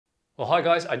Well, hi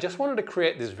guys, I just wanted to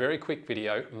create this very quick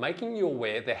video making you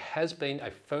aware there has been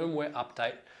a firmware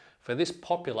update for this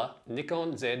popular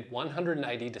Nikon Z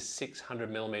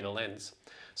 180-600mm lens.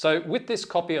 So with this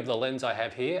copy of the lens I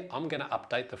have here, I'm going to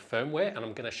update the firmware and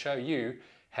I'm going to show you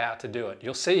how to do it.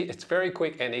 You'll see it's very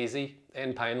quick and easy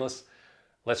and painless.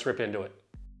 Let's rip into it.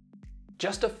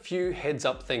 Just a few heads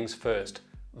up things first.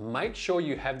 Make sure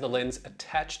you have the lens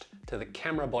attached to the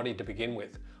camera body to begin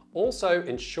with. Also,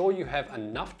 ensure you have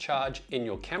enough charge in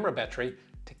your camera battery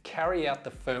to carry out the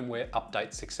firmware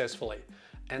update successfully.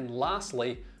 And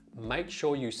lastly, make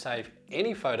sure you save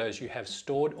any photos you have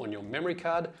stored on your memory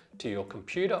card to your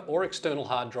computer or external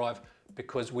hard drive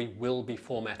because we will be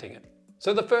formatting it.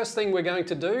 So the first thing we're going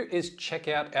to do is check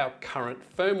out our current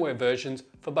firmware versions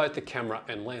for both the camera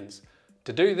and lens.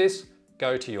 To do this,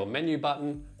 go to your menu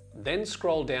button, then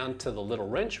scroll down to the little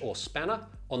wrench or spanner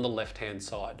on the left-hand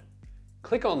side.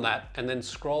 Click on that and then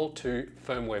scroll to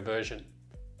firmware version.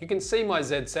 You can see my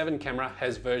Z7 camera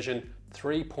has version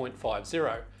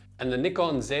 3.50 and the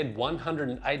Nikon Z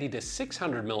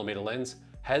 180-600mm lens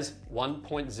has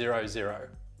 1.00.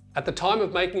 At the time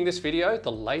of making this video,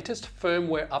 the latest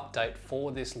firmware update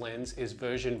for this lens is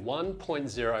version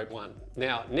 1.01.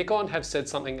 Now, Nikon have said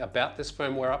something about this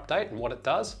firmware update and what it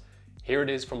does. Here it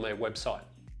is from their website.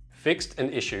 Fixed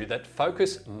an issue that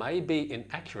focus may be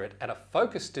inaccurate at a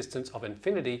focus distance of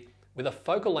infinity with a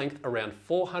focal length around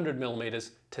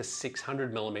 400mm to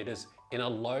 600mm in a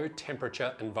low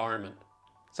temperature environment.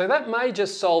 So that may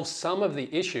just solve some of the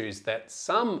issues that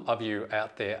some of you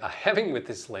out there are having with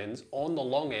this lens on the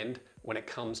long end when it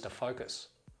comes to focus.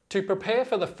 To prepare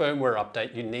for the firmware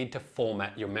update, you need to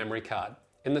format your memory card.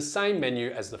 In the same menu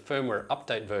as the firmware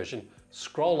update version,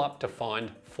 scroll up to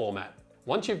find Format.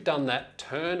 Once you've done that,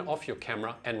 turn off your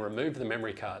camera and remove the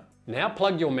memory card. Now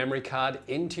plug your memory card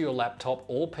into your laptop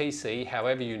or PC,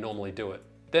 however you normally do it.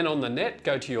 Then on the net,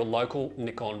 go to your local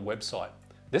Nikon website.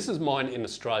 This is mine in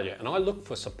Australia and I look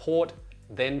for support,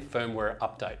 then firmware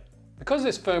update. Because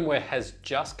this firmware has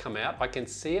just come out, I can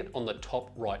see it on the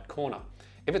top right corner.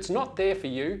 If it's not there for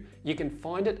you, you can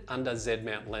find it under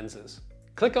Z-mount lenses.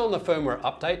 Click on the firmware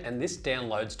update and this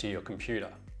downloads to your computer.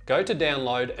 Go to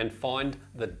download and find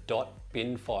the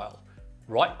 .bin file.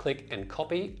 Right click and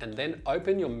copy and then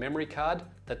open your memory card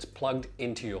that's plugged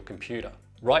into your computer.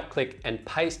 Right click and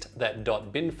paste that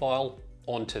 .bin file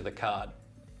onto the card.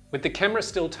 With the camera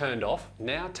still turned off,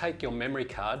 now take your memory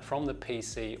card from the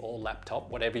PC or laptop,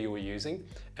 whatever you were using,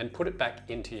 and put it back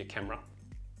into your camera.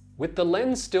 With the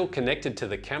lens still connected to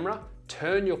the camera,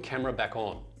 turn your camera back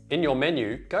on. In your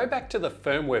menu, go back to the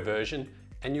firmware version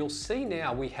and you'll see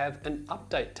now we have an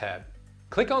update tab.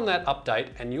 Click on that update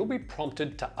and you'll be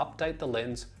prompted to update the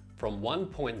lens from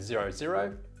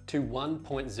 1.00 to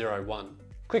 1.01.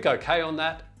 Click OK on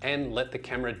that and let the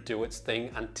camera do its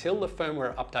thing until the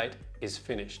firmware update is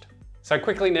finished. So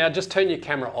quickly now, just turn your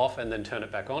camera off and then turn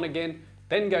it back on again.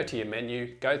 Then go to your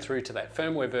menu, go through to that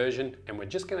firmware version, and we're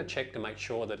just going to check to make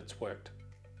sure that it's worked.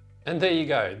 And there you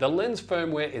go, the lens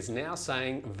firmware is now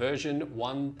saying version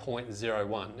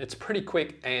 1.01. It's pretty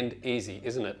quick and easy,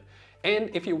 isn't it?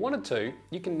 And if you wanted to,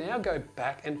 you can now go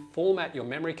back and format your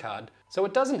memory card so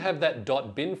it doesn't have that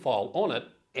 .bin file on it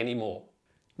anymore.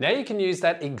 Now you can use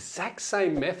that exact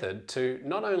same method to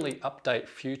not only update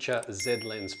future Z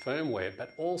lens firmware, but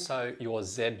also your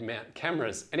Z mount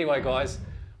cameras. Anyway guys,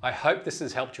 I hope this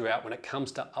has helped you out when it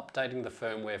comes to updating the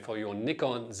firmware for your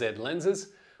Nikon Z lenses.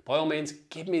 By all means,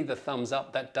 give me the thumbs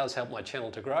up, that does help my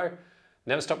channel to grow.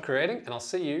 Never stop creating, and I'll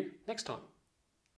see you next time.